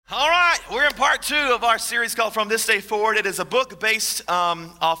part 2 of our series called From This Day Forward. It is a book based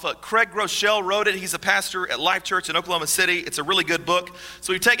off of Craig Groeschel wrote it. He's a pastor at Life Church in Oklahoma City. It's a really good book.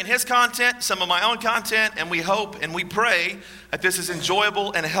 So we've taken his content, some of my own content, and we hope and we pray that this is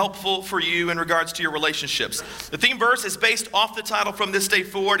enjoyable and helpful for you in regards to your relationships. The theme verse is based off the title From This Day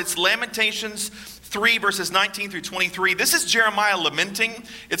Forward. It's Lamentations 3 verses 19 through 23. This is Jeremiah lamenting.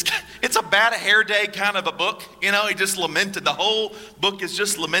 It's a bad hair day kind of a book. You know, he just lamented. The whole book is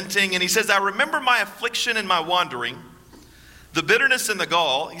just lamenting. And he says, I remember my affliction and my wandering, the bitterness and the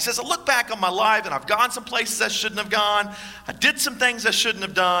gall. He says, I look back on my life and I've gone some places I shouldn't have gone. I did some things I shouldn't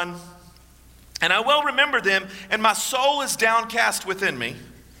have done. And I well remember them, and my soul is downcast within me.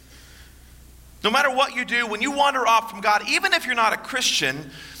 No matter what you do, when you wander off from God, even if you're not a Christian,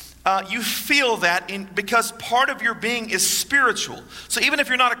 you feel that because part of your being is spiritual. So even if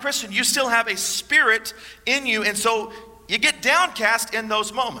you're not a Christian, you still have a spirit in you, and so you get downcast in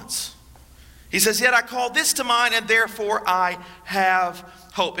those moments. He says, yet I call this to mind, and therefore I have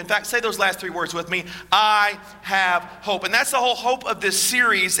hope. In fact, say those last 3 words with me. I have hope. And that's the whole hope of this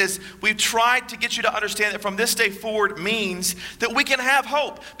series, is we've tried to get you to understand that from this day forward means that we can have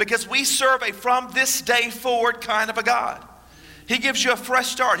hope because we serve a from this day forward kind of a God. He gives you a fresh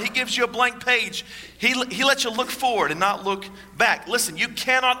start. He gives you a blank page. He lets you look forward and not look back. Listen, you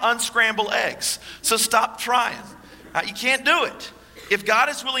cannot unscramble eggs, so stop trying. You can't do it. If God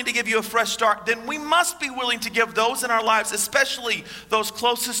is willing to give you a fresh start, then we must be willing to give those in our lives, especially those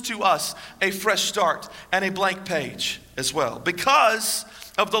closest to us, a fresh start and a blank page as well. Because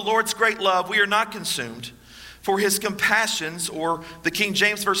of the Lord's great love, we are not consumed. For his compassions, or the King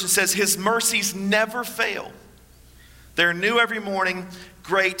James Version says, his mercies never fail. They're new every morning.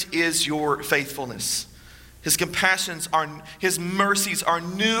 Great is your faithfulness. His mercies are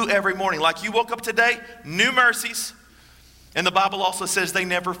new every morning. Like you woke up today, new mercies. And the Bible also says they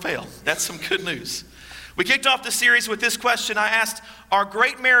never fail. That's some good news. We kicked off the series with this question. I asked, are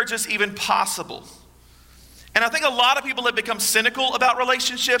great marriages even possible? And I think a lot of people have become cynical about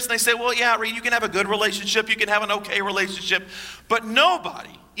relationships. And they say, well, yeah, Reed, you can have a good relationship. You can have an okay relationship. But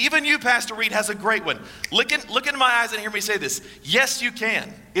nobody, even you, Pastor Reed, has a great one. Look into my eyes and hear me say this. Yes, you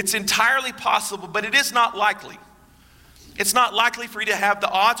can. It's entirely possible, but it is not likely. It's not likely for you to have the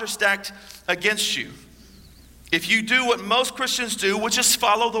odds are stacked against you. If you do what most Christians do, which is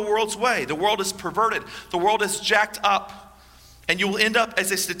follow the world's way. The world is perverted. The world is jacked up. And you will end up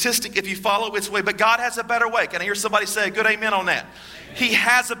as a statistic if you follow its way. But God has a better way. Can I hear somebody say a good amen on that? Amen. He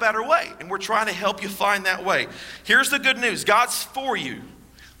has a better way. And we're trying to help you find that way. Here's the good news. God's for you.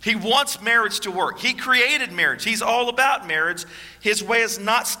 He wants marriage to work. He created marriage. He's all about marriage. His way is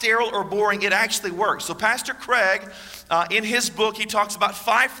not sterile or boring. It actually works. So Pastor Craig, in his book, he talks about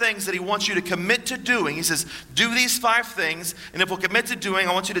 5 things that he wants you to commit to doing. He says, do these 5 things. And if we'll commit to doing,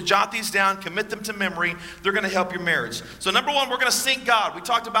 I want you to jot these down, commit them to memory. They're going to help your marriage. So number 1, we're going to seek God. We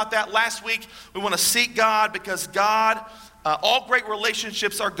talked about that last week. We want to seek God because God, all great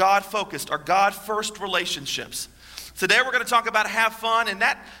relationships are God-focused, are God-first relationships. Today we're going to talk about have fun, and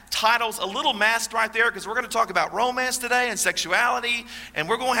that title's a little masked right there because we're going to talk about romance today and sexuality, and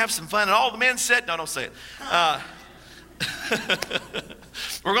we're going to have some fun. And all the men said, no, don't say it.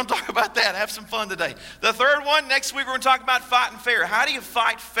 We're going to talk about that, have some fun today. The third one, next week we're going to talk about fighting fair. How do you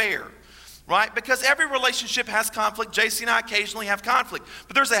fight fair? Right? Because every relationship has conflict. JC and I occasionally have conflict.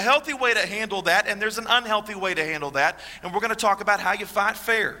 But there's a healthy way to handle that, and there's an unhealthy way to handle that. And we're going to talk about how you fight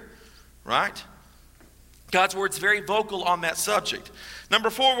fair. Right? God's word's very vocal on that subject. Number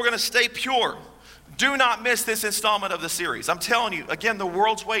 4, we're going to stay pure. Do not miss this installment of the series. I'm telling you, again, the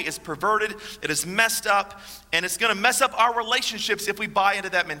world's way is perverted. It is messed up. And it's going to mess up our relationships if we buy into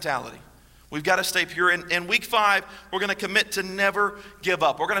that mentality. We've got to stay pure. In week 5, we're going to commit to never give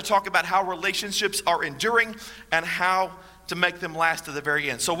up. We're going to talk about how relationships are enduring and how to make them last to the very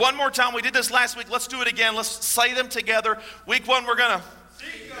end. So one more time, we did this last week. Let's do it again. Let's say them together. Week 1, we're going to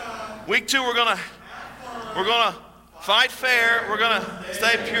seek God. Week 2, we're going to fight fair. We're going to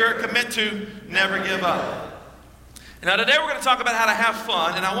stay pure, commit to never give up. Now today we're going to talk about how to have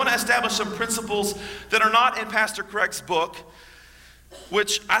fun, and I want to establish some principles that are not in Pastor Craig's book,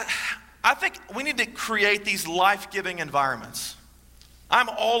 which I think we need to create these life-giving environments. I'm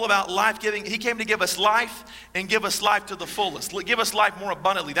all about life-giving. He came to give us life and give us life to the fullest. Give us life more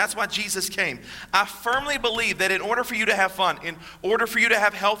abundantly. That's why Jesus came. I firmly believe that in order for you to have fun, in order for you to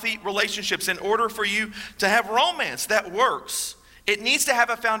have healthy relationships, in order for you to have romance that works, It needs to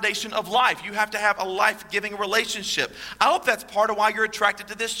have a foundation of life. You have to have a life-giving relationship. I hope that's part of why you're attracted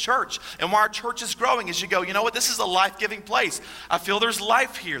to this church and why our church is growing, is you go, you know what, this is a life-giving place. I feel there's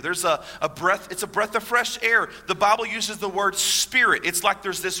life here. There's a breath, it's a breath of fresh air. The Bible uses the word spirit. It's like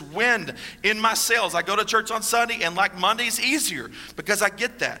there's this wind in my sails. I go to church on Sunday and like Monday's easier because I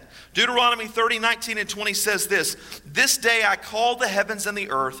get that. Deuteronomy 30:19 and 20 says this day I call the heavens and the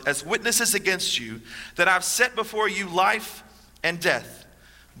earth as witnesses against you that I've set before you life and death,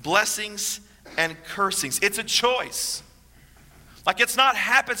 blessings and cursings. It's a choice. Like it's not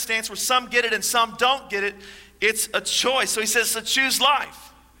happenstance where some get it and some don't get it. It's a choice. So he says to choose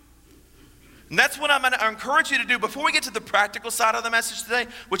life. And that's what I'm going to encourage you to do. Before we get to the practical side of the message today,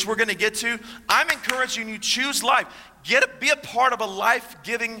 which we're going to get to, I'm encouraging you to choose life. Be a part of a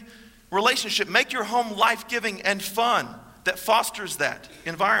life-giving relationship. Make your home life-giving and fun that fosters that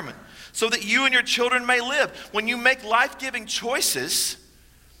environment, so that you and your children may live. When you make life-giving choices,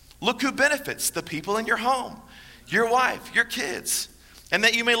 look who benefits: the people in your home, your wife, your kids. And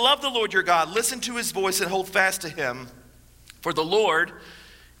that you may love the Lord your God, listen to his voice and hold fast to him, for the Lord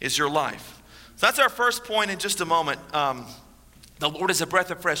is your life. So that's our first point in just a moment. The Lord is a breath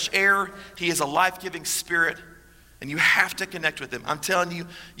of fresh air. He is a life-giving spirit, and you have to connect with him. I'm telling you,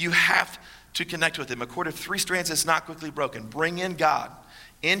 you have to connect with him. A cord of three strands is not quickly broken. Bring in God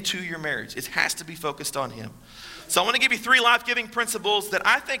into your marriage. It has to be focused on him. So I want to give you three life-giving principles that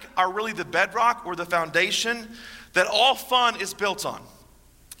I think are really the bedrock or the foundation that all fun is built on.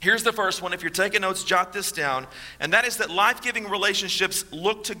 Here's the first one. If you're taking notes, jot this down. And that is that life-giving relationships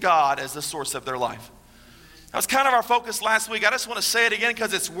look to God as the source of their life. That was kind of our focus last week. I just want to say it again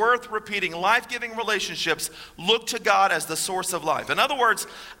because it's worth repeating. Life-giving relationships look to God as the source of life. In other words,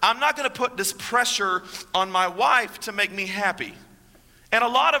 I'm not going to put this pressure on my wife to make me happy. And a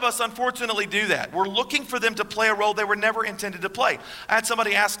lot of us, unfortunately, do that. We're looking for them to play a role they were never intended to play. I had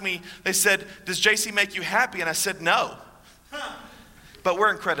somebody ask me, they said, does JC make you happy? And I said, no. But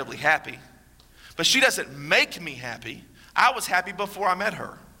we're incredibly happy. But she doesn't make me happy. I was happy before I met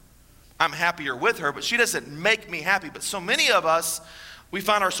her. I'm happier with her, but she doesn't make me happy. But so many of us, we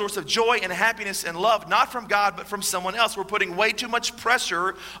find our source of joy and happiness and love not from God, but from someone else. We're putting way too much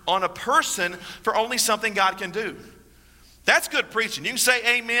pressure on a person for only something God can do. That's good preaching. You can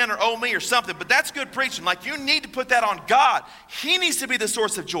say amen or oh me or something, but that's good preaching. Like, you need to put that on God. He needs to be the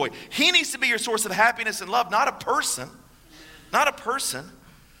source of joy. He needs to be your source of happiness and love, not a person. Not a person.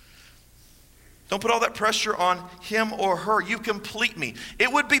 Don't put all that pressure on him or her. You complete me.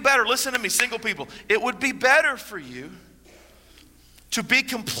 It would be better, listen to me, single people. It would be better for you to be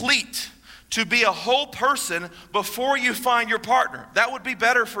complete, to be a whole person before you find your partner. That would be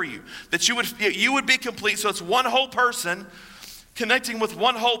better for you. That you would be complete. So it's one whole person connecting with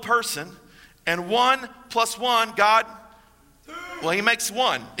one whole person, and 1 + 1, God, well, he makes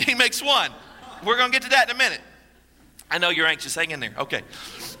one. He makes one. We're going to get to that in a minute. I know you're anxious. Hang in there. Okay.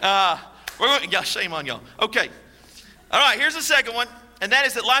 Shame on y'all. Okay. All right, here's the second one, and that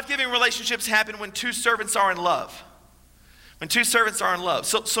is that life-giving relationships happen when two servants are in love. When two servants are in love.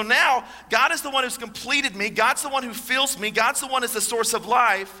 So now, God is the one who's completed me. God's the one who fills me. God's the one who's the source of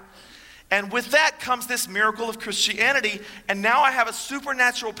life. And with that comes this miracle of Christianity. And now I have a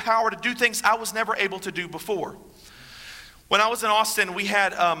supernatural power to do things I was never able to do before. When I was in Austin, we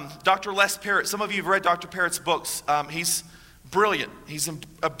had Dr. Les Parrott. Some of you have read Dr. Parrott's books. He's brilliant. He's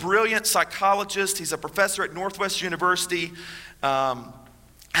a brilliant psychologist. He's a professor at Northwest University.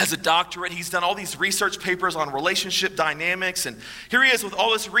 Has a doctorate. He's done all these research papers on relationship dynamics. And here he is with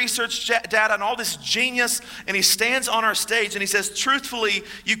all this research data and all this genius. And he stands on our stage and he says, truthfully,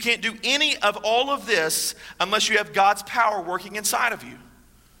 you can't do any of all of this unless you have God's power working inside of you.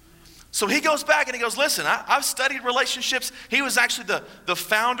 So he goes back and he goes, listen, I've studied relationships. He was actually the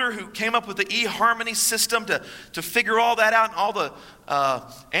founder who came up with the eHarmony system to figure all that out and all the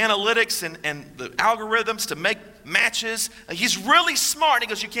analytics and the algorithms to make matches. He's really smart. He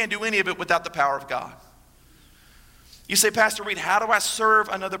goes, you can't do any of it without the power of God. You say, Pastor Reed, how do I serve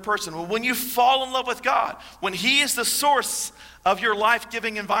another person? Well, when you fall in love with God, when he is the source of your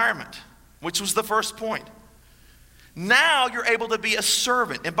life-giving environment, which was the first point, now you're able to be a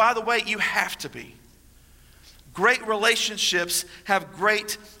servant. And by the way, you have to be. Great relationships have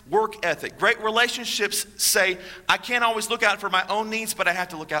great work ethic. Great relationships say, I can't always look out for my own needs, but I have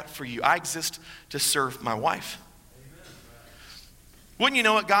to look out for you. I exist to serve my wife. Amen. Wouldn't you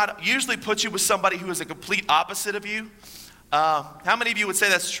know it? God usually puts you with somebody who is a complete opposite of you. How many of you would say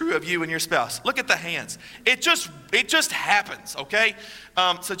that's true of you and your spouse? Look at the hands. It just happens, okay?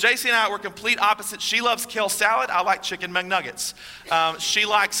 So JC and I, we're complete opposites. She loves kale salad. I like chicken McNuggets. She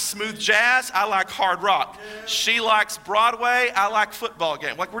likes smooth jazz. I like hard rock. She likes Broadway. I like football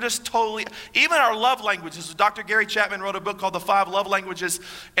game. Like, we're just totally, even our love languages. Dr. Gary Chapman wrote a book called The 5 Love Languages.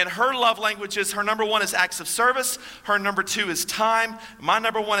 And her love languages, her number 1 is acts of service. Her number 2 is time. My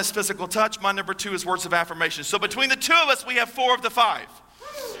number 1 is physical touch. My number 2 is words of affirmation. So between the two of us, we have 4 of the 5.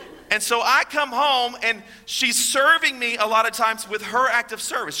 And so I come home and she's serving me a lot of times with her act of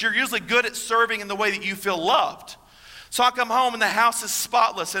service. You're usually good at serving in the way that you feel loved. So I come home and the house is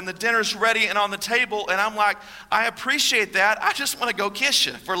spotless and the dinner's ready and on the table, and I'm like, I appreciate that. I just want to go kiss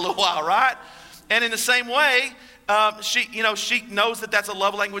you for a little while, right? And in the same way, she knows that that's a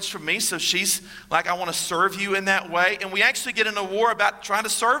love language for me, so she's like, I want to serve you in that way. And we actually get in a war about trying to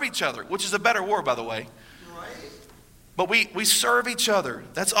serve each other, which is a better war, by the way. But we serve each other.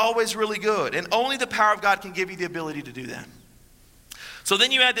 That's always really good. And only the power of God can give you the ability to do that. So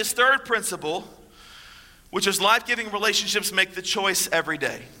then you add this third principle, which is life-giving relationships make the choice every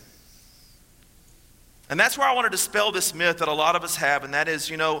day. And that's where I want to dispel this myth that a lot of us have, and that is,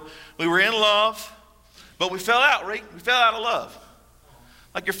 we were in love, but we fell out, right? We fell out of love.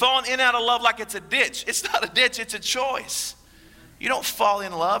 Like, you're falling in and out of love like it's a ditch. It's not a ditch, it's a choice. You don't fall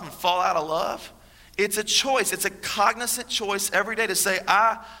in love and fall out of love. It's a choice. It's a cognizant choice every day to say,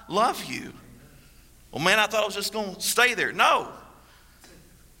 I love you. Well, man, I thought I was just going to stay there. No.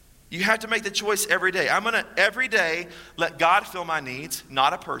 You have to make the choice every day. I'm going to every day let God fill my needs,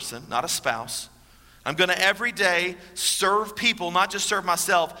 not a person, not a spouse. I'm going to every day serve people, not just serve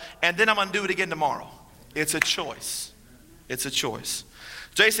myself, and then I'm going to do it again tomorrow. It's a choice. It's a choice.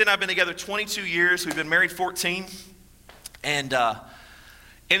 Jason and I have been together 22 years. We've been married 14. And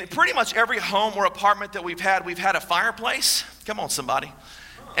in pretty much every home or apartment that we've had a fireplace. Come on, somebody.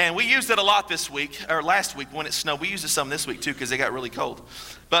 And we used it a lot this week, or last week when it snowed. We used it some this week too because it got really cold.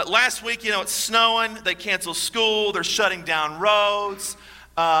 But last week, it's snowing. They canceled school. They're shutting down roads.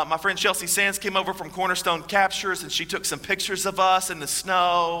 My friend Chelsea Sands came over from Cornerstone Captures, and she took some pictures of us in the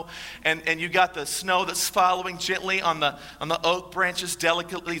snow. And you got the snow that's following gently on the oak branches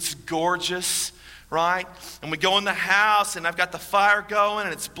delicately. It's gorgeous. Right? And we go in the house, and I've got the fire going,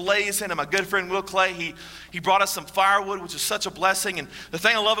 and it's blazing. And my good friend Will Clay, he brought us some firewood, which is such a blessing. And the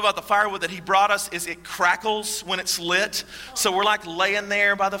thing I love about the firewood that he brought us is it crackles when it's lit. So we're like laying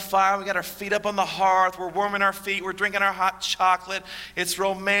there by the fire. We got our feet up on the hearth. We're warming our feet. We're drinking our hot chocolate. It's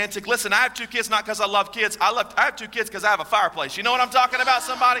romantic. Listen, I have 2 kids not because I love kids. I have 2 kids because I have a fireplace. You know what I'm talking about,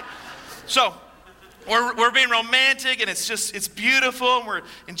 somebody? So we're being romantic, and it's beautiful, and we're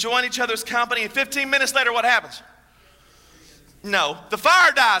enjoying each other's company. And 15 minutes later, what happens? No, the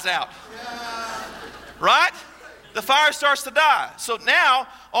fire dies out. Right? The fire starts to die. So now,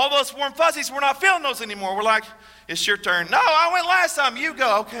 all those warm fuzzies, we're not feeling those anymore. We're like, it's your turn. No, I went last time. You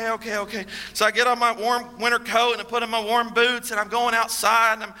go. Okay. So I get on my warm winter coat, and I put on my warm boots, and I'm going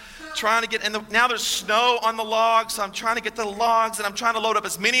outside, and I'm trying to get, now there's snow on the logs, so I'm trying to get to the logs, and I'm trying to load up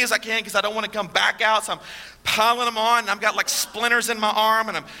as many as I can because I don't want to come back out, so I'm piling them on, and I've got like splinters in my arm,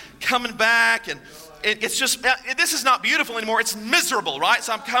 and I'm coming back, and it's just, this is not beautiful anymore, it's miserable, right?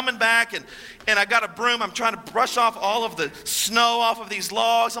 So I'm coming back, and I got a broom, I'm trying to brush off all of the snow off of these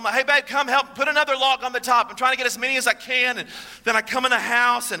logs. I'm like, hey babe, come help, put another log on the top. I'm trying to get as many as I can, and then I come in the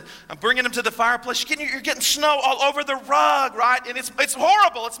house, and I'm bringing them to the fireplace. You're getting snow all over the rug, right? And it's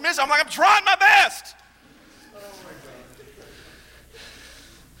horrible, it's miserable. I'm like, I'm trying my best.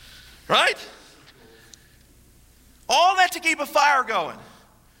 Right? All that to keep a fire going.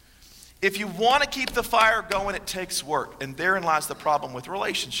 If you want to keep the fire going, it takes work. And therein lies the problem with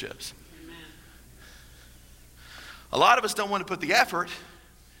relationships. Amen. A lot of us don't want to put the effort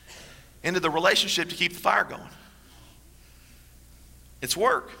into the relationship to keep the fire going. It's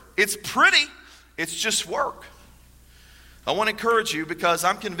work. It's pretty. It's just work. I want to encourage you because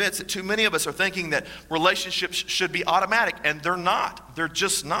I'm convinced that too many of us are thinking that relationships should be automatic, and they're not. They're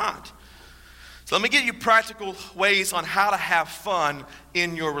just not. So let me give you practical ways on how to have fun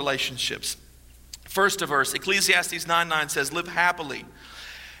in your relationships. First verse, Ecclesiastes 9:9 says, live happily.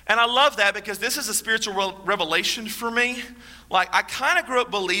 And I love that because this is a spiritual revelation for me. Like, I kind of grew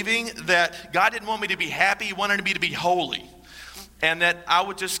up believing that God didn't want me to be happy, He wanted me to be holy. And that I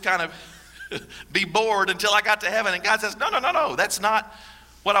would just kind of be bored until I got to heaven. And God says, no, that's not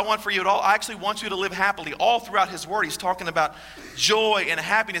what I want for you at all. I actually want you to live happily. All throughout His Word, He's talking about joy and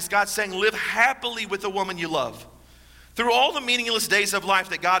happiness. God's saying, live happily with the woman you love. Through all the meaningless days of life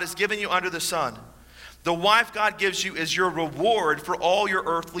that God has given you under the sun. The wife God gives you is your reward for all your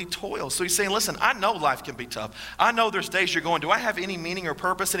earthly toil. So he's saying, listen, I know life can be tough. I know there's days you're going, do I have any meaning or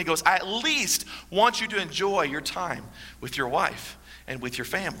purpose? And he goes, I at least want you to enjoy your time with your wife and with your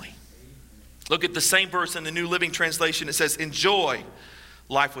family. Look at the same verse in the New Living Translation. It says, enjoy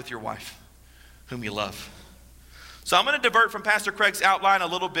life with your wife, whom you love. So I'm going to divert from Pastor Craig's outline a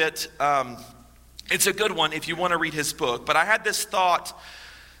little bit. It's a good one if you want to read his book. But I had this thought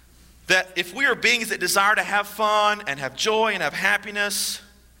that if we are beings that desire to have fun and have joy and have happiness,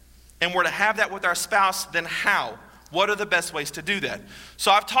 and we're to have that with our spouse, then how? What are the best ways to do that?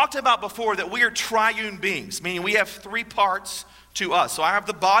 So I've talked about before that we are triune beings, meaning we have three parts to us. So I have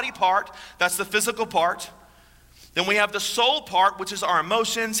the body part, that's the physical part. Then we have the soul part, which is our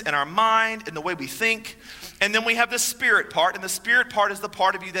emotions and our mind and the way we think. And then we have the spirit part, and the spirit part is the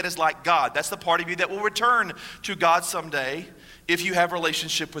part of you that is like God. That's the part of you that will return to God someday if you have a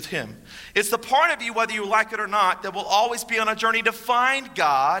relationship with him. It's the part of you, whether you like it or not, that will always be on a journey to find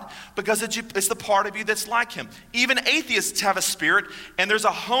God because it's the part of you that's like him. Even atheists have a spirit, and there's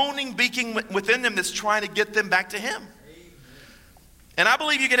a honing beacon within them that's trying to get them back to him. And I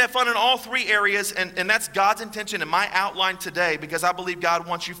believe you can have fun in all three areas, and that's God's intention in my outline today, because I believe God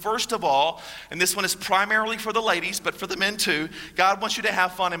wants you, first of all, and this one is primarily for the ladies, but for the men too, God wants you to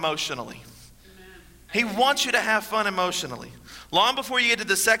have fun emotionally. He wants you to have fun emotionally. Long before you get to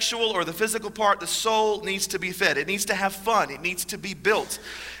the sexual or the physical part, the soul needs to be fed. It needs to have fun. It needs to be built.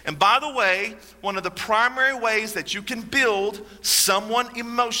 And by the way, one of the primary ways that you can build someone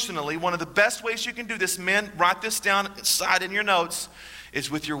emotionally, one of the best ways you can do this, men, write this down inside in your notes, is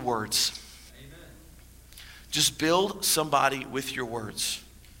with your words. Amen. Just build somebody with your words.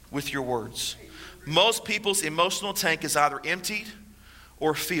 With your words. Most people's emotional tank is either emptied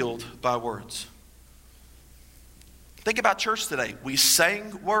or filled by words. Think about church today. We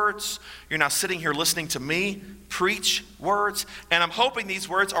sang words. You're now sitting here listening to me preach words. And I'm hoping these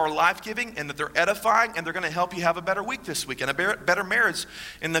words are life-giving and that they're edifying and they're going to help you have a better week this week and a better marriage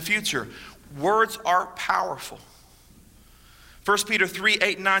in the future. Words are powerful. 1 Peter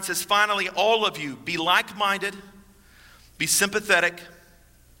 3:8-9 says, finally, all of you, be like-minded, be sympathetic,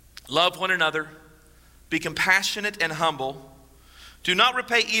 love one another, be compassionate and humble. Do not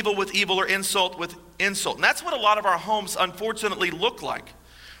repay evil with evil or insult with insult. And that's what a lot of our homes unfortunately look like.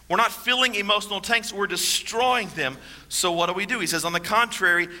 We're not filling emotional tanks, we're destroying them. So what do? He says, on the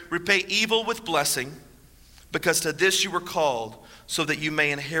contrary, repay evil with blessing, because to this you were called, so that you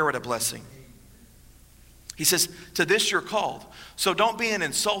may inherit a blessing. He says, to this you're called. So don't be an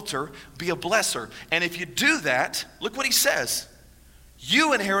insulter, be a blesser. And if you do that, look what he says.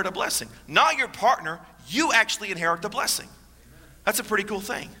 You inherit a blessing. Not your partner, you actually inherit the blessing. That's a pretty cool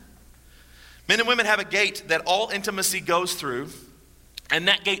thing. Men and women have a gate that all intimacy goes through, and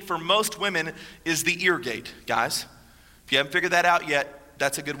that gate for most women is the ear gate, guys. If you haven't figured that out yet,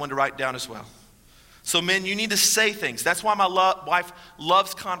 that's a good one to write down as well. So men, you need to say things. That's why my wife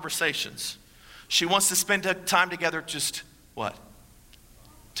loves conversations. She wants to spend time together just, what?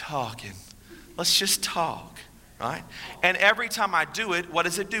 Talking. Let's just talk, right? And every time I do it, what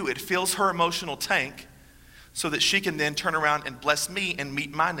does it do? It fills her emotional tank, so that she can then turn around and bless me and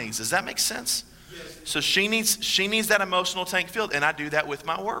meet my needs. Does that make sense? Yes. So she needs that emotional tank filled, and I do that with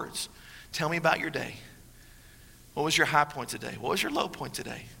my words. Tell me about your day. What was your high point today? What was your low point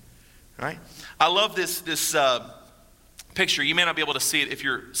today? All right? I love this picture. You may not be able to see it if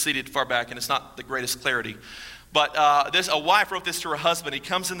you're seated far back, and it's not the greatest clarity. But a wife wrote this to her husband. He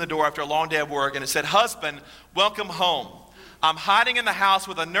comes in the door after a long day of work, and it said, husband, welcome home. I'm hiding in the house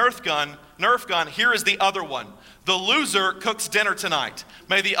with a Nerf gun. Here is the other one. The loser cooks dinner tonight.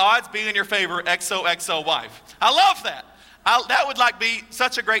 May the odds be in your favor, XOXO wife. I love that. That would be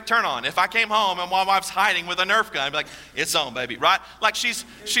such a great turn on. If I came home and my wife's hiding with a Nerf gun, I'd be like, it's on, baby, right? Like she's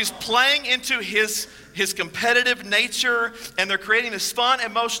playing into his competitive nature, and they're creating this fun,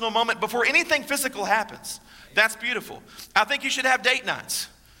 emotional moment before anything physical happens. That's beautiful. I think you should have date nights.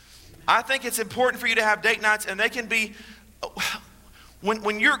 I think it's important for you to have date nights, and they can be,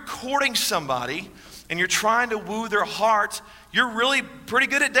 when you're courting somebody and you're trying to woo their heart, you're really pretty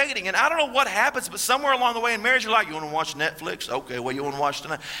good at dating. And I don't know what happens, but somewhere along the way in marriage, you're like, you want to watch Netflix? Okay, well, you want to watch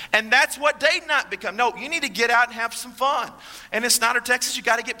tonight? And that's what date night becomes. No, you need to get out and have some fun. And in Snyder, Texas, you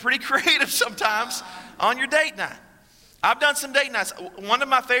got to get pretty creative sometimes on your date night. I've done some date nights. One of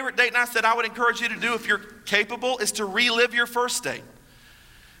my favorite date nights that I would encourage you to do if you're capable is to relive your first date.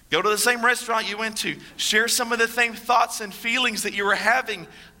 Go to the same restaurant you went to. Share some of the same thoughts and feelings that you were having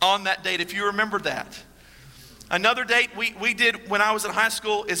on that date, if you remember that. Another date we did when I was in high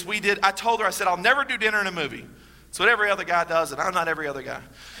school is I told her, I said, I'll never do dinner and a movie. It's what every other guy does, and I'm not every other guy.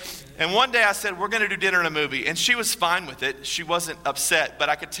 And one day I said, we're going to do dinner and a movie. And she was fine with it. She wasn't upset, but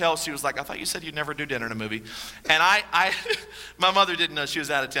I could tell she was like, I thought you said you'd never do dinner and a movie. And my mother didn't know, she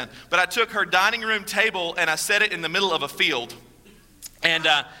was out of town. But I took her dining room table and I set it in the middle of a field. And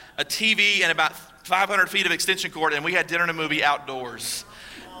a TV and about 500 feet of extension cord, and we had dinner and a movie outdoors.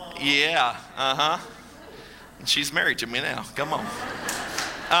 Yeah, And she's married to me now, come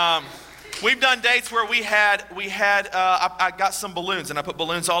on. We've done dates where I got some balloons, and I put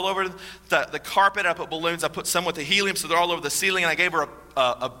balloons all over the carpet. I put balloons, I put some with the helium, so they're all over the ceiling, and I gave her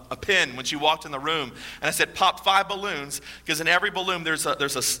a pin when she walked in the room. And I said, pop 5 balloons, because in every balloon there's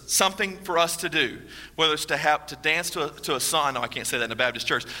a something for us to do. Whether it's to dance to a song, no, I can't say that in a Baptist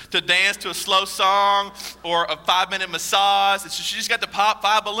church, to dance to a slow song or a 5-minute massage. She just got to pop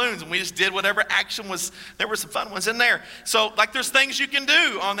 5 balloons, and we just did whatever action was. There were some fun ones in there. So like there's things you can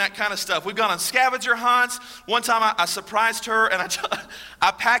do on that kind of stuff. We've gone on scavenger hunts. One time I surprised her, and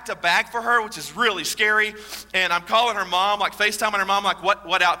I packed a bag for her, which is really scary. And I'm calling her mom, like FaceTiming her mom, like,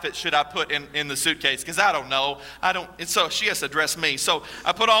 what outfit should I put in the suitcase? Because I don't know. And so she has to dress me. So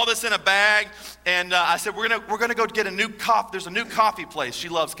I put all this in a bag, and I said, we're gonna go get a new coffee. There's a new coffee place. She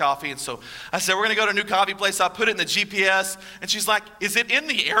loves coffee, and so I said, we're gonna go to a new coffee place. So I put it in the GPS, and she's like, is it in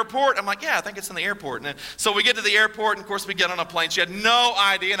the airport? I'm like, yeah, I think it's in the airport. And then, so we get to the airport, and of course we get on a plane. She had no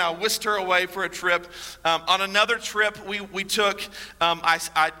idea, and I whisked her away for a trip. On another trip we took,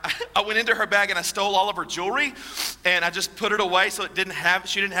 I went into her bag and I stole all of her jewelry, and I just put it away so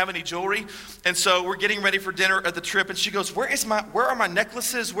she didn't have any jewelry. And so we're getting ready for dinner at the trip, and she goes, where are my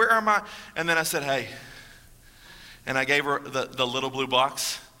necklaces? Where are my? And then I said, hey. And I gave her the little blue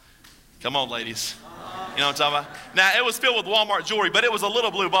box. Come on, ladies. You know what I'm talking about? Now, it was filled with Walmart jewelry, but it was a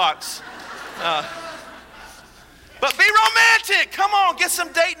little blue box. But be romantic. Come on, get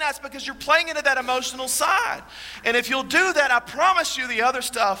some date nights, because you're playing into that emotional side. And if you'll do that, I promise you the other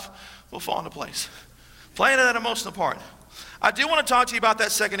stuff will fall into place. Play into that emotional part. I do want to talk to you about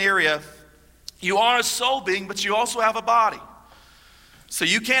that second area. You are a soul being, but you also have a body. So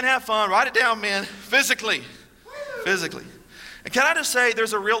you can't have fun. Write it down, man. Physically. And can I just say,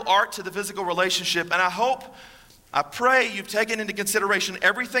 there's a real art to the physical relationship. And I pray you've taken into consideration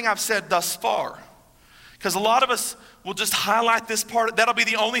everything I've said thus far. Because a lot of us will just highlight this part. That'll be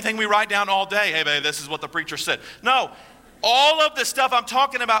the only thing we write down all day. Hey, babe, this is what the preacher said. No, all of the stuff I'm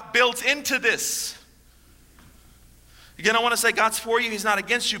talking about builds into this. Again, I want to say God's for you. He's not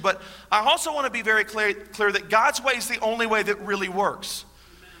against you. But I also want to be very clear that God's way is the only way that really works.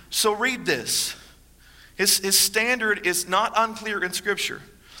 So read this. His standard is not unclear in Scripture.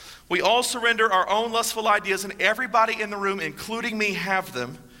 We all surrender our own lustful ideas, and everybody in the room, including me, have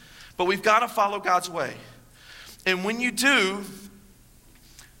them. But we've got to follow God's way. And when you do,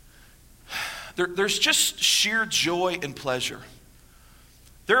 there's just sheer joy and pleasure.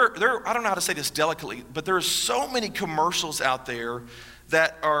 I don't know how to say this delicately, but there are so many commercials out there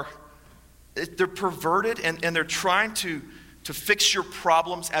that they're perverted, and they're trying to fix your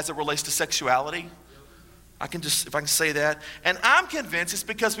problems as it relates to sexuality. If I can say that. And I'm convinced it's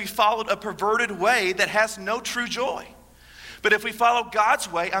because we followed a perverted way that has no true joy. But if we follow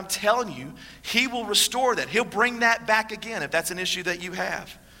God's way, I'm telling you, He will restore that. He'll bring that back again if that's an issue that you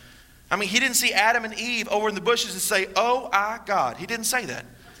have. I mean, He didn't see Adam and Eve over in the bushes and say, oh, God. He didn't say that.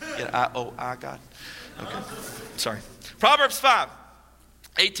 God. Okay, sorry. Proverbs 5,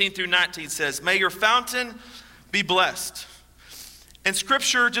 18 through 19 says, may your fountain be blessed. And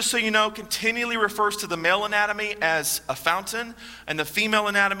Scripture, just so you know, continually refers to the male anatomy as a fountain and the female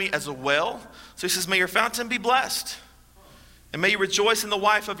anatomy as a well. So he says, may your fountain be blessed. And may you rejoice in the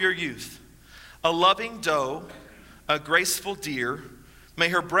wife of your youth. A loving doe, a graceful deer, may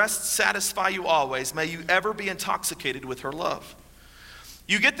her breasts satisfy you always. May you ever be intoxicated with her love.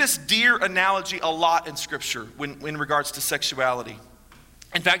 You get this deer analogy a lot in Scripture in regards to sexuality.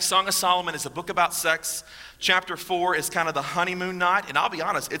 In fact, Song of Solomon is a book about sex. Chapter 4 is kind of the honeymoon night. And I'll be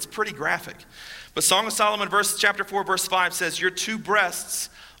honest, it's pretty graphic. But Song of Solomon, chapter 4, verse 5 says, your 2 breasts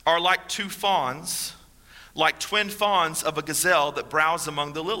are like 2 fawns, like twin fawns of a gazelle that browse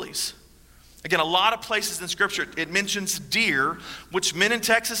among the lilies. Again, a lot of places in Scripture, it mentions deer, which men in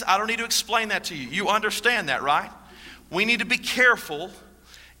Texas, I don't need to explain that to you. You understand that, right? We need to be careful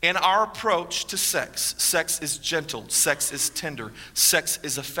in our approach to sex. Sex is gentle. Sex is tender. Sex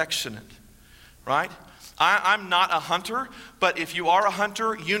is affectionate, right? I'm not a hunter, but if you are a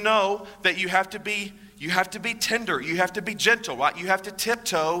hunter, you know that you have to be tender. You have to be gentle, right? You have to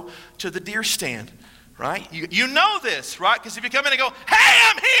tiptoe to the deer stand. Right? You know this, right? Because if you come in and go, hey,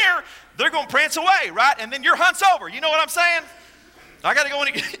 I'm here, they're going to prance away, right? And then your hunt's over. You know what I'm saying? I got to go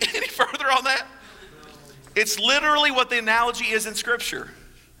any further on that? It's literally what the analogy is in Scripture.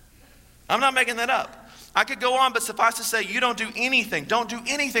 I'm not making that up. I could go on, but suffice to say, you don't do anything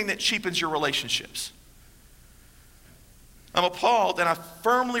that cheapens your relationships. I'm appalled, and I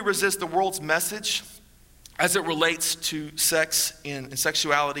firmly resist the world's message as it relates to sex and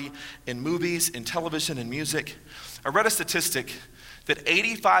sexuality in movies, in television, and music. I read a statistic that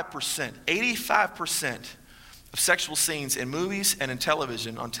 85% of sexual scenes in movies and in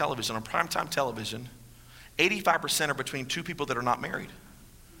television, on primetime television, 85% are between two people that are not married.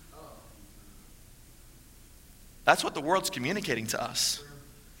 That's what the world's communicating to us.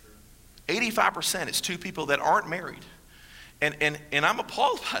 85% is two people that aren't married. And I'm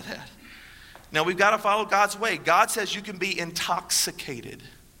appalled by that. Now, we've got to follow God's way. God says you can be intoxicated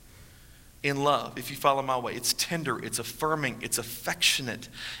in love if you follow my way. It's tender, it's affirming, it's affectionate,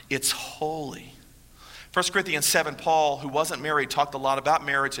 it's holy. 1 Corinthians 7, Paul, who wasn't married, talked a lot about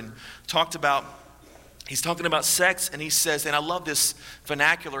marriage and he's talking about sex, and he says, and I love this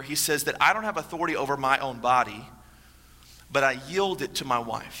vernacular, he says that I don't have authority over my own body, but I yield it to my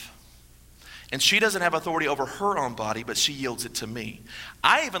wife. And she doesn't have authority over her own body, but she yields it to me.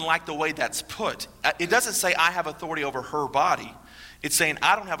 I even like the way that's put. It doesn't say I have authority over her body. It's saying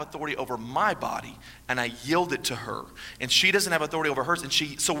I don't have authority over my body, and I yield it to her. And she doesn't have authority over hers, and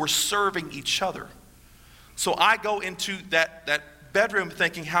so we're serving each other. So I go into that bedroom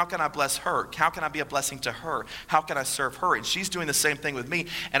thinking, how can I bless her? How can I be a blessing to her? How can I serve her? And she's doing the same thing with me.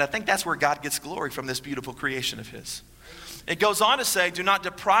 And I think that's where God gets glory from this beautiful creation of his. It goes on to say, do not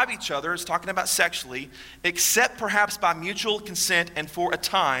deprive each other, it's talking about sexually, except perhaps by mutual consent and for a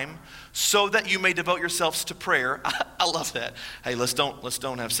time, so that you may devote yourselves to prayer. I love that. Hey, let's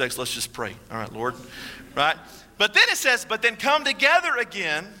don't have sex, let's just pray. All right, Lord. Right? But then it says, but then come together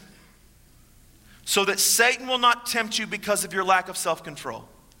again, so that Satan will not tempt you because of your lack of self-control.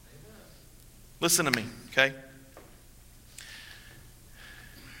 Listen to me, okay?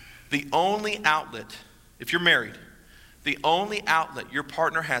 The only outlet, if you're married, the only outlet your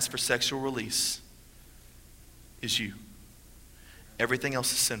partner has for sexual release is you. Everything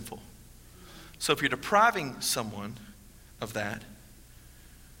else is sinful. So if you're depriving someone of that,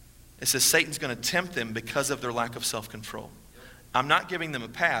 it says Satan's going to tempt them because of their lack of self-control. I'm not giving them a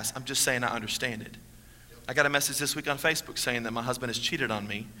pass. I'm just saying I understand it. I got a message this week on Facebook saying that my husband has cheated on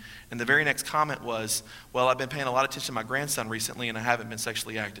me. And the very next comment was, well, I've been paying a lot of attention to my grandson recently and I haven't been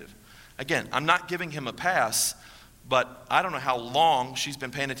sexually active. Again, I'm not giving him a pass, but I don't know how long she's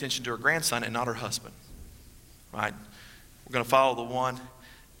been paying attention to her grandson and not her husband. Right? We're going to follow the one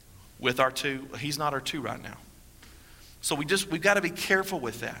with our two. He's not our two right now. So we've got to be careful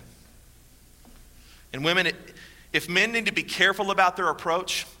with that. And women, if men need to be careful about their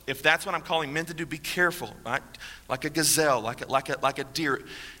approach, if that's what I'm calling men to do, be careful, right? Like a gazelle, like a deer.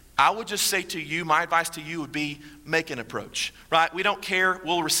 I would just say to you, my advice to you would be make an approach, right? We don't care,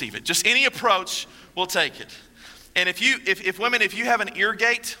 we'll receive it. Just any approach, we'll take it. And if women, if you have an ear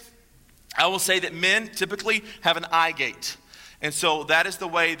gate, I will say that men typically have an eye gate. And so that is the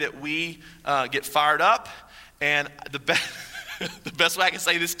way that we get fired up. And the best way I can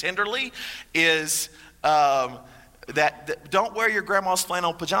say this tenderly is that don't wear your grandma's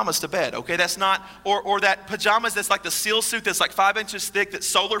flannel pajamas to bed, okay? That's not, or that pajamas that's like the seal suit that's like 5 inches thick that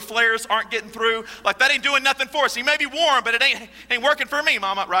solar flares aren't getting through. Like that ain't doing nothing for us. He may be warm, but it ain't working for me,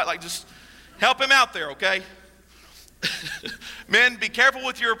 mama, right? Like just help him out there, okay? Men, be careful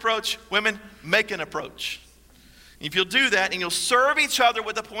with your approach. Women, make an approach. If you'll do that and you'll serve each other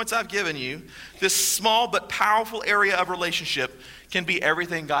with the points I've given you, this small but powerful area of relationship can be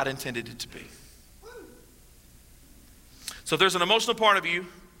everything God intended it to be. So if there's an emotional part of you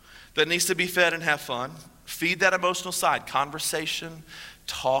that needs to be fed and have fun, feed that emotional side. Conversation,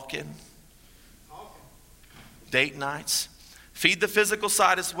 talking, date nights. Feed the physical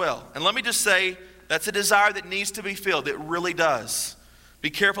side as well. And let me just say, that's a desire that needs to be filled. It really does. Be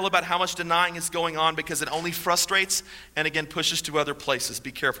careful about how much denying is going on because it only frustrates and again pushes to other places.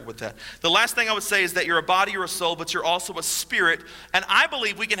 Be careful with that. The last thing I would say is that you're a body, you're a soul, but you're also a spirit. And I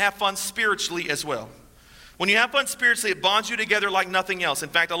believe we can have fun spiritually as well. When you have fun spiritually, it bonds you together like nothing else. In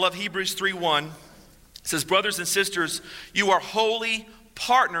fact, I love Hebrews 3:1. It says, brothers and sisters, you are holy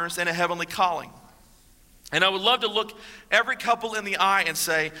partners in a heavenly calling. And I would love to look every couple in the eye and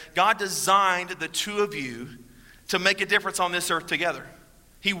say, God designed the two of you to make a difference on this earth together.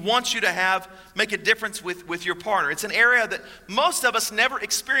 He wants you to make a difference with your partner. It's an area that most of us never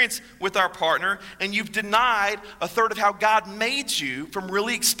experience with our partner, and you've denied a third of how God made you from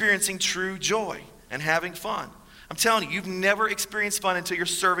really experiencing true joy and having fun. I'm telling you, you've never experienced fun until you're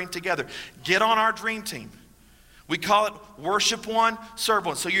serving together. Get on our dream team. We call it worship one, serve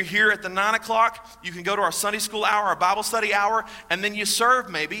one. So you're here at the 9 o'clock, you can go to our Sunday school hour, our Bible study hour, and then you serve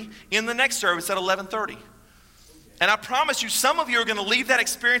maybe in the next service at 11:30. And I promise you, some of you are going to leave that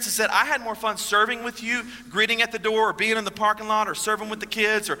experience and say, I had more fun serving with you, greeting at the door, or being in the parking lot, or serving with the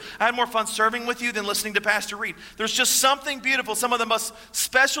kids, or I had more fun serving with you than listening to Pastor Reed. There's just something beautiful. Some of the most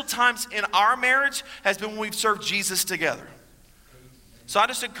special times in our marriage has been when we've served Jesus together. So I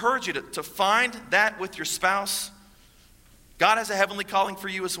just encourage you to find that with your spouse. God has a heavenly calling for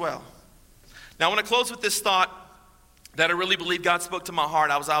you as well. Now I want to close with this thought that I really believe God spoke to my heart.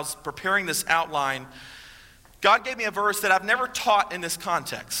 I was preparing this outline. God gave me a verse that I've never taught in this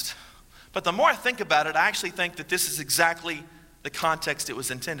context. But the more I think about it, I actually think that this is exactly the context it was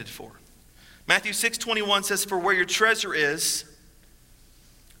intended for. Matthew 6:21 says, for where your treasure is,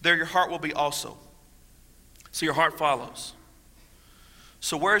 there your heart will be also. So your heart follows.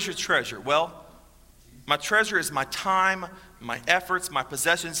 So where's your treasure? Well, my treasure is my time, my efforts, my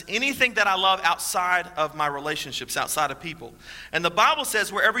possessions, anything that I love outside of my relationships, outside of people. And the Bible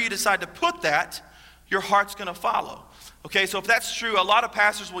says wherever you decide to put that, your heart's going to follow. Okay, so if that's true, a lot of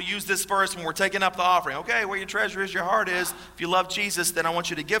pastors will use this verse when we're taking up the offering. Okay, where your treasure is, your heart is. If you love Jesus, then I want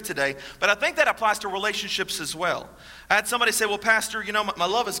you to give today. But I think that applies to relationships as well. I had somebody say, well, Pastor, my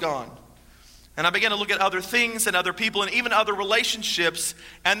love is gone. And I began to look at other things and other people and even other relationships,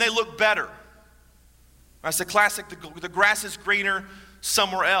 and they look better. That's the classic, the grass is greener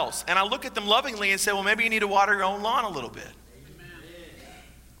somewhere else. And I look at them lovingly and say, well, maybe you need to water your own lawn a little bit. Amen.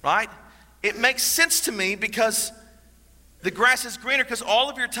 Right? It makes sense to me because the grass is greener because all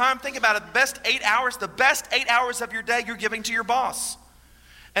of your time, think about it, the best 8 hours of your day you're giving to your boss.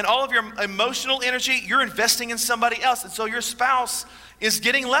 And all of your emotional energy, you're investing in somebody else. And so your spouse is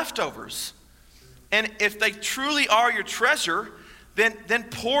getting leftovers. And if they truly are your treasure, then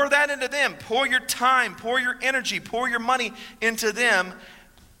pour that into them. Pour your time, pour your energy, pour your money into them,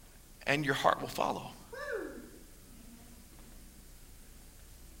 and your heart will follow.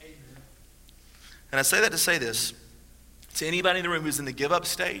 And I say that to say this, to anybody in the room who's in the give up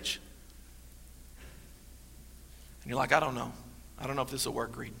stage, and you're like, I don't know if this will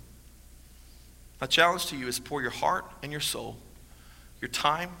work, Reed. My challenge to you is pour your heart and your soul, your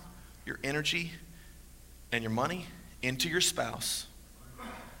time, your energy, and your money into your spouse.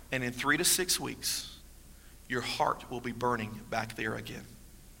 And in 3 to 6 weeks, your heart will be burning back there again.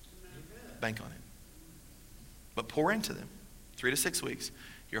 Bank on it. But pour into them. 3 to 6 weeks,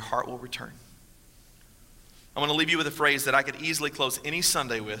 your heart will return. I want to leave you with a phrase that I could easily close any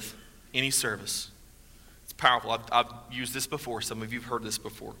Sunday with, any service. It's powerful. I've used this before. Some of you have heard this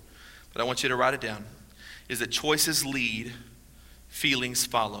before. But I want you to write it down. Is that choices lead, feelings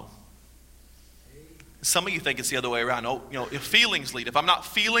follow. Some of you think it's the other way around. Oh, if feelings lead, if I'm not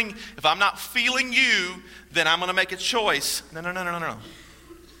feeling you, then I'm going to make a choice. No.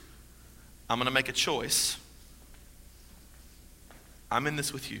 I'm going to make a choice. I'm in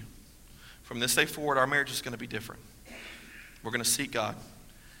this with you. From this day forward, our marriage is going to be different. We're going to seek God.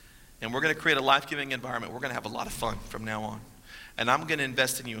 And we're going to create a life-giving environment. We're going to have a lot of fun from now on. And I'm going to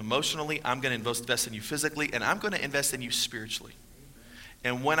invest in you emotionally. I'm going to invest in you physically. And I'm going to invest in you spiritually.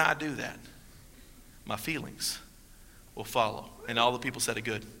 And when I do that, my feelings will follow. And all the people said it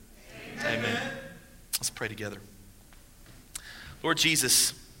good. Amen. Let's pray together. Lord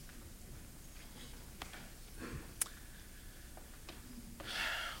Jesus,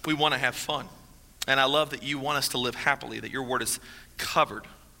 we want to have fun. And I love that you want us to live happily, that your word is covered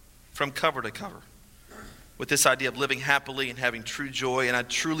from cover to cover with this idea of living happily and having true joy. And I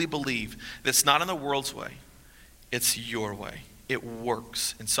truly believe that it's not in the world's way. It's your way. It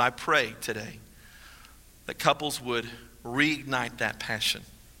works. And so I pray today that couples would reignite that passion.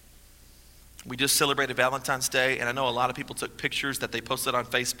 We just celebrated Valentine's Day, and I know a lot of people took pictures that they posted on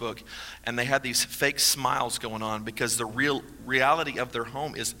Facebook, and they had these fake smiles going on because the reality of their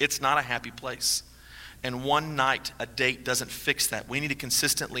home is it's not a happy place. And one night, a date doesn't fix that. We need to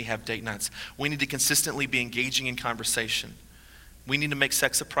consistently have date nights. We need to consistently be engaging in conversation. We need to make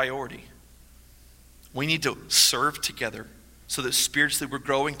sex a priority. We need to serve together so that spiritually we're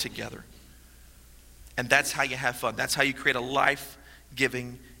growing together. And that's how you have fun. That's how you create a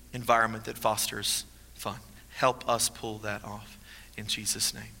life-giving environment that fosters fun. Help us pull that off in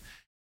Jesus' name.